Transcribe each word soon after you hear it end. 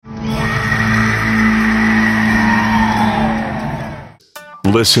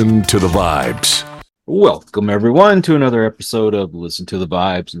Listen to the vibes. Welcome, everyone, to another episode of Listen to the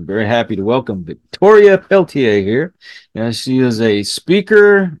Vibes. I'm very happy to welcome Victoria Peltier here. Now, she is a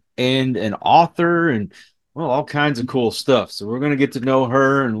speaker and an author and, well, all kinds of cool stuff. So, we're going to get to know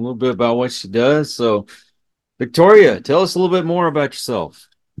her and a little bit about what she does. So, Victoria, tell us a little bit more about yourself.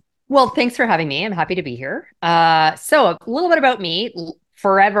 Well, thanks for having me. I'm happy to be here. So a little bit about me.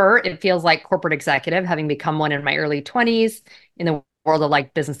 Forever, it feels like corporate executive, having become one in my early 20s in the world of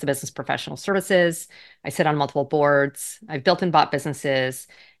like business to business professional services. I sit on multiple boards. I've built and bought businesses.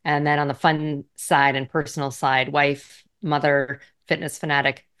 And then on the fun side and personal side, wife, mother, fitness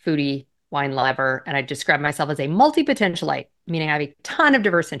fanatic, foodie, wine lover. And I describe myself as a multi-potentialite, meaning I have a ton of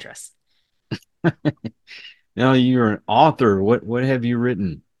diverse interests. Now, you're an author. What have you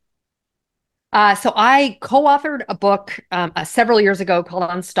written? So I co-authored a book several years ago called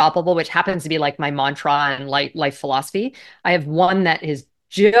Unstoppable, which happens to be like my mantra and life philosophy. I have one that has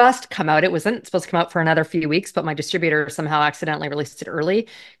just come out. It wasn't supposed to come out for another few weeks, but my distributor somehow accidentally released it early,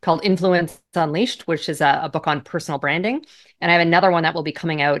 called Influence Unleashed, which is a book on personal branding. And I have another one that will be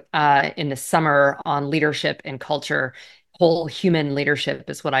coming out in the summer on leadership and culture. Whole human leadership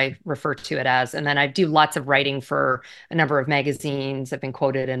is what I refer to it as. And then I do lots of writing for a number of magazines. I've been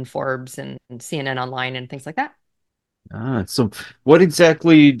quoted in Forbes and CNN Online and things like that. So what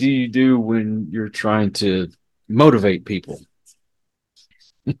exactly do you do when you're trying to motivate people?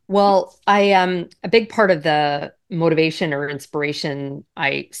 Well, I a big part of the motivation or inspiration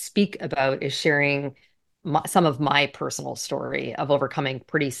I speak about is sharing some of my personal story of overcoming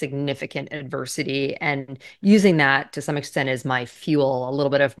pretty significant adversity and using that to some extent as my fuel, a little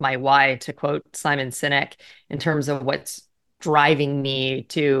bit of my why, to quote Simon Sinek, in terms of what's driving me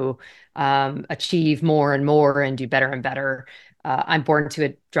to achieve more and more and do better and better. I'm born to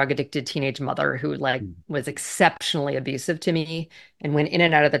a drug addicted teenage mother who like was exceptionally abusive to me and went in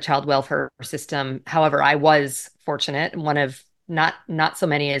and out of the child welfare system. However, I was fortunate, one of not so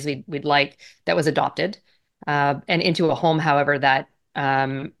many as we'd like, that was adopted and into a home, however, that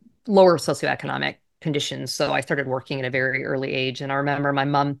lower socioeconomic conditions. So I started working at a very early age. And I remember my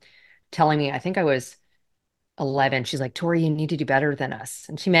mom telling me, I think I was 11, she's like, Tori, you need to do better than us.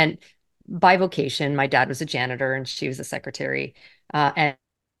 And she meant by vocation. My dad was a janitor and she was a secretary, and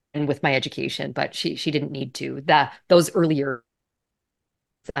with my education, but she didn't need to. Those earlier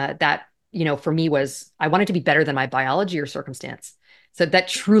that for me was I wanted to be better than my biology or circumstance. So that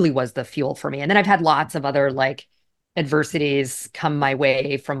truly was the fuel for me. And then I've had lots of other like adversities come my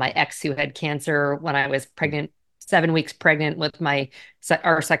way from my ex who had cancer when I was pregnant, 7 weeks pregnant with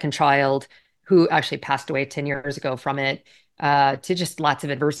our second child, who actually passed away 10 years ago from it, to just lots of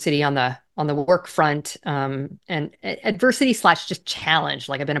adversity on the work front, and adversity slash just challenge.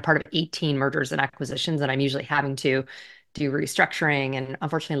 Like I've been a part of 18 mergers and acquisitions, and I'm usually having to do restructuring and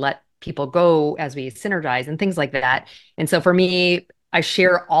unfortunately let people go as we synergize and things like that. And so for me, I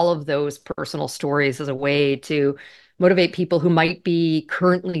share all of those personal stories as a way to motivate people who might be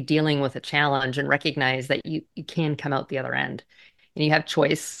currently dealing with a challenge and recognize that you can come out the other end and you have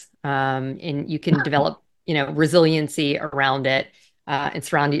choice, and you can develop, resiliency around it, and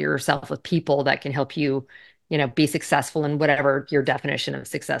surround yourself with people that can help you, be successful in whatever your definition of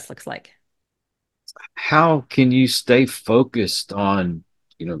success looks like. How can you stay focused on,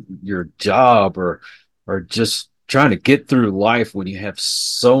 your job or just trying to get through life when you have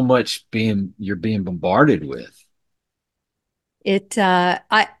so much you're being bombarded with? It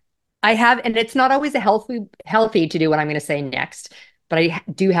I have, and it's not always a healthy to do what I'm going to say next, but I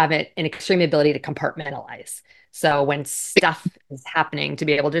do have an extreme ability to compartmentalize. So when stuff is happening, to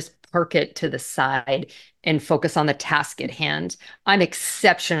be able to just park it to the side and focus on the task at hand. I'm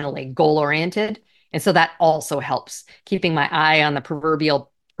exceptionally goal oriented. And so that also helps keeping my eye on the proverbial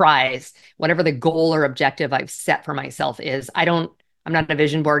prize, whatever the goal or objective I've set for myself is. I'm not a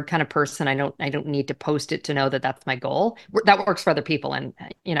vision board kind of person. I don't need to post it to know that that's my goal. That works for other people, and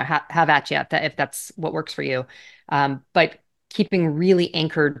have at you if that's what works for you. But keeping really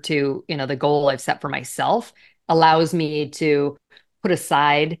anchored to the goal I've set for myself allows me to put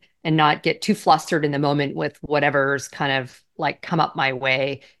aside and not get too flustered in the moment with whatever's kind of like come up my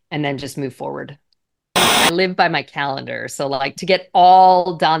way, and then just move forward. I live by my calendar. So like to get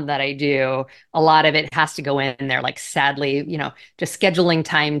all done that I do, a lot of it has to go in there. Like sadly, just scheduling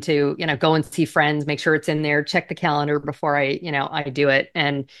time to, go and see friends, make sure it's in there, check the calendar before I do it.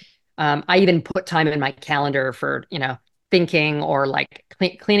 And I even put time in my calendar for, thinking or like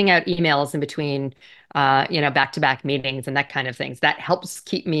cleaning out emails in between, back-to-back meetings and that kind of things. That helps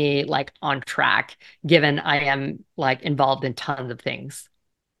keep me like on track, given I am like involved in tons of things.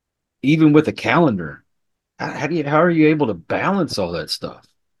 Even with a calendar, how are you able to balance all that stuff?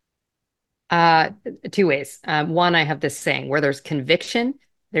 Uh, Two ways. One, I have this saying where there's conviction,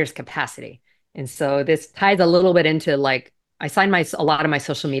 there's capacity. And so this ties a little bit into like I sign my a lot of my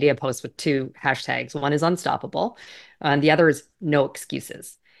social media posts with two hashtags. One is unstoppable, and the other is no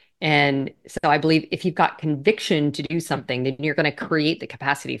excuses. And so I believe if you've got conviction to do something, then you're going to create the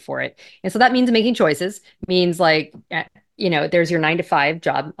capacity for it. And so that means making choices, means like there's your 9 to 5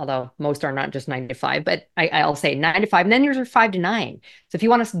 job, although most are not just 9 to 5, but I'll say 9 to 5, and then there's your 5 to 9. So if you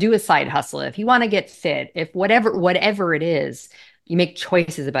want to do a side hustle, if you want to get fit, if whatever it is, you make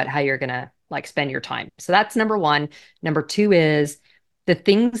choices about how you're gonna like spend your time. So that's number one. Number two is the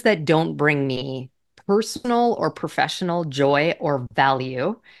things that don't bring me personal or professional joy or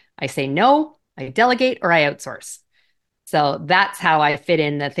value. I say no, I delegate, or I outsource. So that's how I fit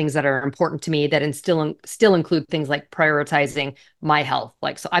in the things that are important to me that still include things like prioritizing my health.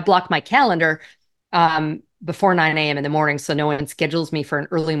 Like, so I block my calendar before 9 a.m. in the morning so no one schedules me for an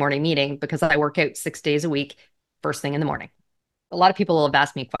early morning meeting because I work out 6 days a week, first thing in the morning. A lot of people have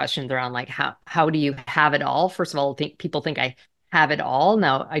asked me questions around like how do you have it all? First of all, people think I have it all.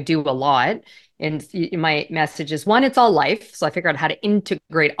 Now I do a lot. And my message is one, it's all life. So I figured out how to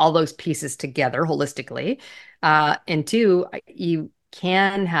integrate all those pieces together holistically. And two, you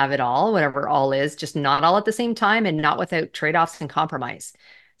can have it all, whatever all is, just not all at the same time and not without trade-offs and compromise.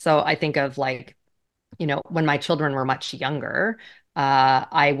 So I think of like, when my children were much younger,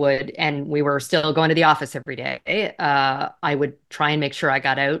 I would, and we were still going to the office every day. I would try and make sure I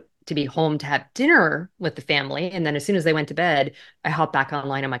got out to be home to have dinner with the family. And then as soon as they went to bed, I hopped back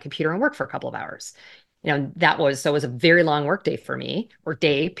online on my computer and worked for a couple of hours. It was a very long work day for me, or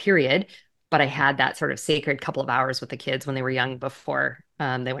day period. But I had that sort of sacred couple of hours with the kids when they were young before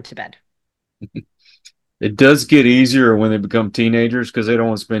they went to bed. It does get easier when they become teenagers because they don't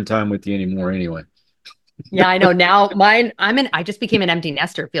want to spend time with you anymore anyway. Yeah, I know now I just became an empty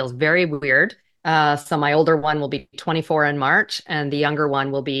nester. It feels very weird. So my older one will be 24 in March and the younger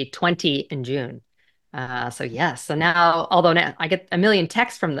one will be 20 in June. So yes. So now, although now I get a million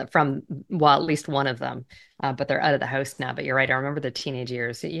texts from well, at least one of them, but they're out of the house now. But you're right. I remember the teenage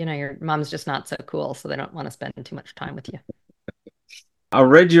years. Your mom's just not so cool, so they don't want to spend too much time with you. I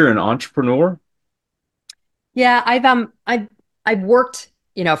read you're an entrepreneur. Yeah, I've worked,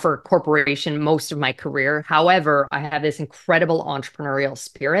 for a corporation most of my career. However, I have this incredible entrepreneurial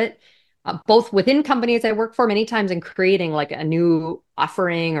spirit, both within companies I work for, many times in creating like a new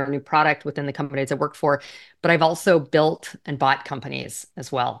offering or a new product within the companies I work for. But I've also built and bought companies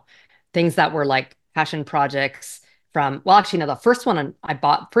as well. Things that were like passion projects well, actually, no, the first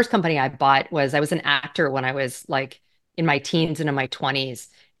company I bought I was an actor when I was like in my teens and in my 20s.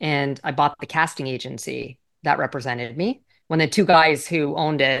 And I bought the casting agency that represented me when the two guys who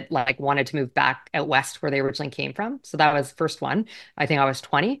owned it like wanted to move back out west where they originally came from. So that was the first one. I think I was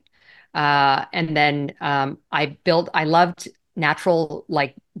 20. And then I loved natural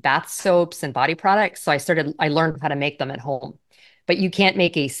like bath soaps and body products. So I learned how to make them at home. But you can't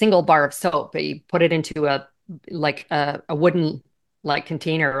make a single bar of soap, but you put it into a wooden like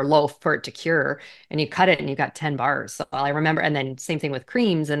container or loaf for it to cure, and you cut it and you got 10 bars. So I remember, and then same thing with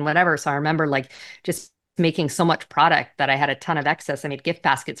creams and whatever. So I remember like just making so much product that I had a ton of excess. I made gift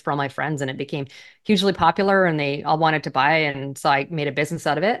baskets for all my friends and it became hugely popular and they all wanted to buy. And so I made a business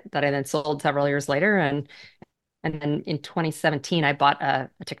out of it that I then sold several years later. And then in 2017, I bought a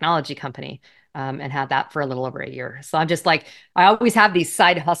technology company and had that for a little over a year. So I'm just like, I always have these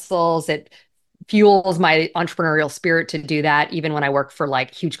side hustles. It fuels my entrepreneurial spirit to do that, even when I work for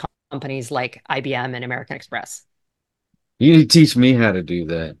like huge companies like IBM and American Express. You need to teach me how to do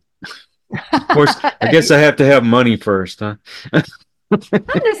that. Of course, I guess I have to have money first, huh?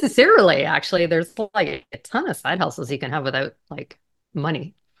 Not necessarily, actually. There's like a ton of side hustles you can have without like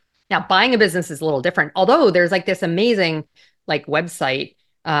money. Now, buying a business is a little different. Although there's like this amazing like website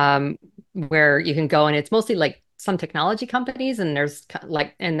where you can go and it's mostly like some technology companies and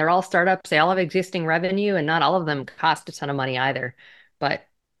and they're all startups. They all have existing revenue and not all of them cost a ton of money either. But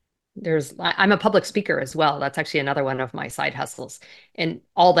I'm a public speaker as well. That's actually another one of my side hustles. And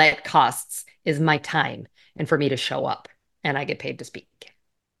all that costs is my time and for me to show up and I get paid to speak.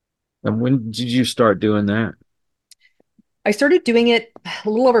 And when did you start doing that? I started doing it a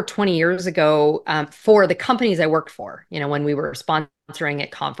little over 20 years ago for the companies I worked for, when we were sponsoring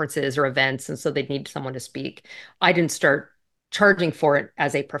at conferences or events. And so they'd need someone to speak. I didn't start charging for it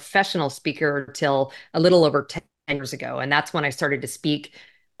as a professional speaker till a little over 10 years ago. And that's when I started to speak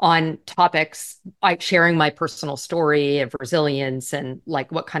on topics like sharing my personal story of resilience and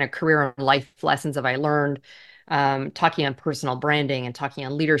like what kind of career and life lessons have I learned. talking on personal branding and talking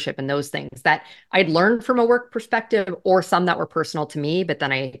on leadership and those things that I'd learned from a work perspective or some that were personal to me. But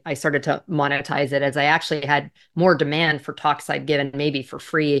then I started to monetize it as I actually had more demand for talks I'd given maybe for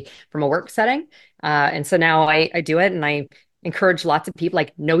free from a work setting. And so now I do it and I encourage lots of people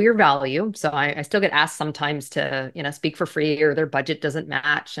like know your value. So I still get asked sometimes to, speak for free or their budget doesn't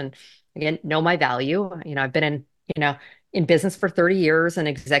match. And again, know my value. I've been in business for 30 years and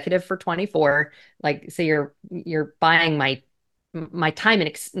executive for 24. Like, so you're buying my time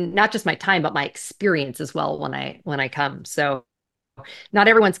and not just my time, but my experience as well when I come. So not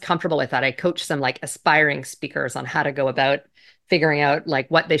everyone's comfortable with that. I coach some like aspiring speakers on how to go about figuring out like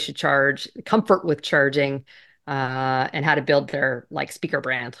what they should charge, comfort with charging, and how to build their like speaker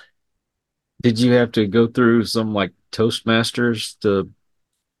brand. Did you have to go through some like Toastmasters to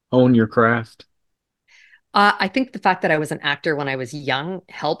hone your craft? I think the fact that I was an actor when I was young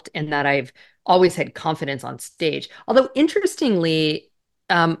helped, and that I've always had confidence on stage. Although, interestingly,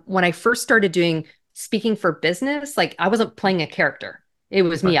 when I first started doing speaking for business, like I wasn't playing a character. It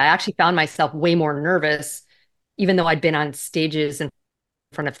was me. Right. I actually found myself way more nervous, even though I'd been on stages in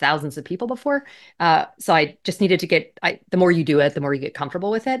front of thousands of people before. So I just needed to the more you do it, the more you get comfortable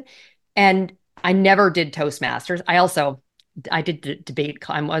with it. And I never did Toastmasters. I did debate.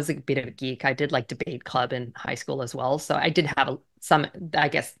 I was a bit of a geek. I did like debate club in high school as well. So I did have some, I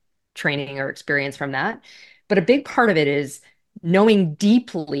guess, training or experience from that. But a big part of it is knowing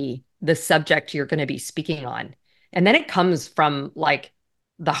deeply the subject you're going to be speaking on. And then it comes from like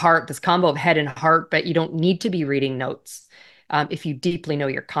the heart, this combo of head and heart, but you don't need to be reading notes if you deeply know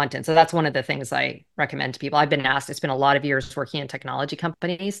your content. So that's one of the things I recommend to people. I've been asked, it's been a lot of years working in technology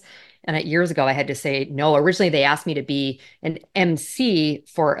companies. And years ago, I had to say no. Originally, they asked me to be an MC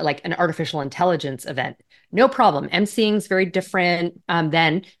for like an artificial intelligence event. No problem. MCing is very different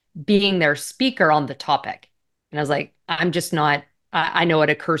than being their speaker on the topic. And I was like, I'm just not, I know at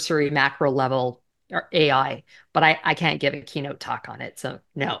a cursory macro level or AI, but I can't give a keynote talk on it. So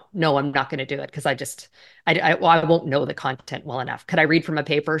no, I'm not going to do it because well, I won't know the content well enough. Could I read from a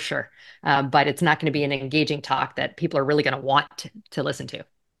paper? Sure. But it's not going to be an engaging talk that people are really going to want to listen to.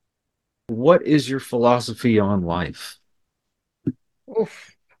 What is your philosophy on life?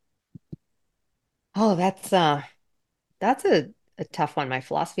 Oof. Oh, that's a tough one. My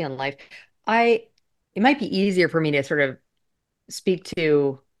philosophy on life. I It might be easier for me to sort of speak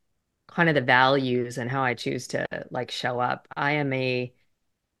to kind of the values and how I choose to like show up. Um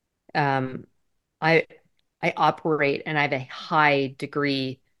I I operate and I have a high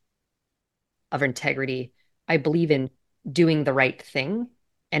degree of integrity. I believe in doing the right thing.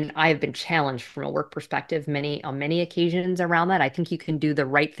 And I have been challenged from a work perspective on many occasions around that. I think you can do the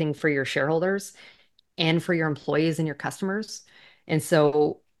right thing for your shareholders and for your employees and your customers. And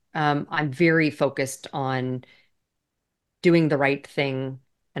so I'm very focused on doing the right thing.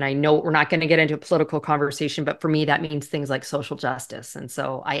 And I know we're not going to get into a political conversation, but for me, that means things like social justice. And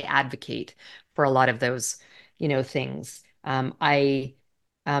so I advocate for a lot of those, things. I'm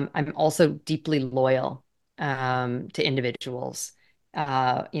also deeply loyal to individuals.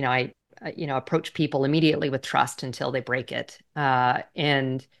 Approach people immediately with trust until they break it.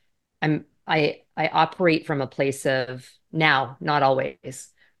 And I operate from a place of now, not always,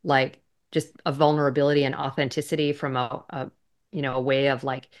 like just a vulnerability and authenticity from a way of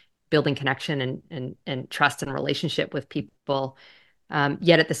like building connection and trust and relationship with people.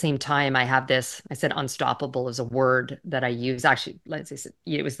 Yet at the same time, I have this, I said unstoppable is a word that I use. Actually, let's say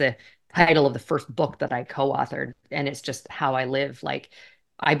it was the title of the first book that I co-authored, and it's just how I live. Like,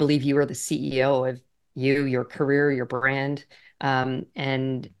 I believe you are the CEO of your career, your brand.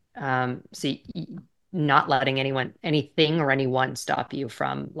 And so not letting anything or anyone stop you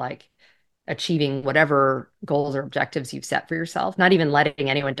from like achieving whatever goals or objectives you've set for yourself, not even letting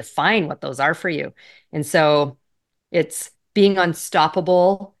anyone define what those are for you. And so it's being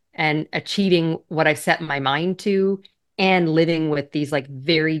unstoppable and achieving what I've set my mind to and living with these like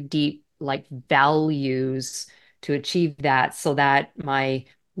very deep like values to achieve that so that my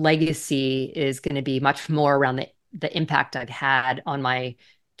legacy is going to be much more around the impact I've had on my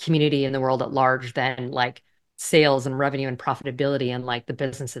community and the world at large than like sales and revenue and profitability and like the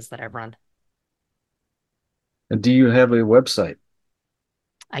businesses that I've run. And do you have a website?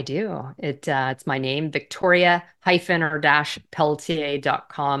 I do. It's my name, Victoria hyphen or dash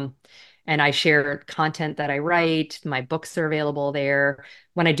Peltier.com. And I share content that I write. My books are available there.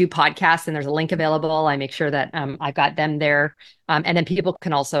 When I do podcasts and there's a link available, I make sure that I've got them there. And then people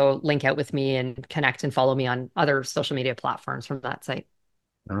can also link out with me and connect and follow me on other social media platforms from that site.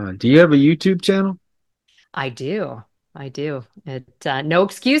 Do you have a YouTube channel? I do. I do. It no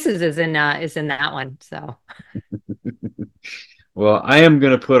excuses is in that one. So Well, I am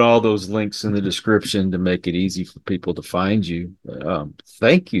going to put all those links in the description to make it easy for people to find you.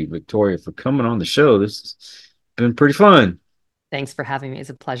 Thank you, Victoria, for coming on the show. This has been pretty fun. thanks for having me. It's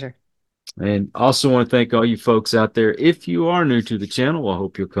a pleasure. And also want to thank all you folks out there. If you are new to the channel, I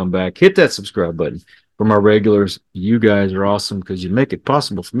hope you'll come back. Hit that subscribe button. For my regulars, you guys are awesome because you make it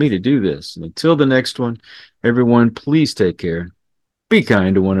possible for me to do this. And until the next one, everyone, please take care. Be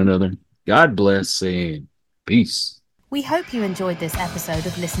kind to one another. God bless and peace. We hope you enjoyed this episode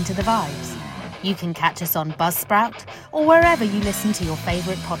of Listen to the Vibes. You can catch us on Buzzsprout or wherever you listen to your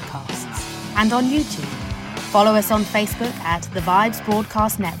favourite podcasts. And on YouTube. Follow us on Facebook at The Vibes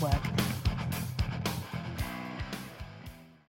Broadcast Network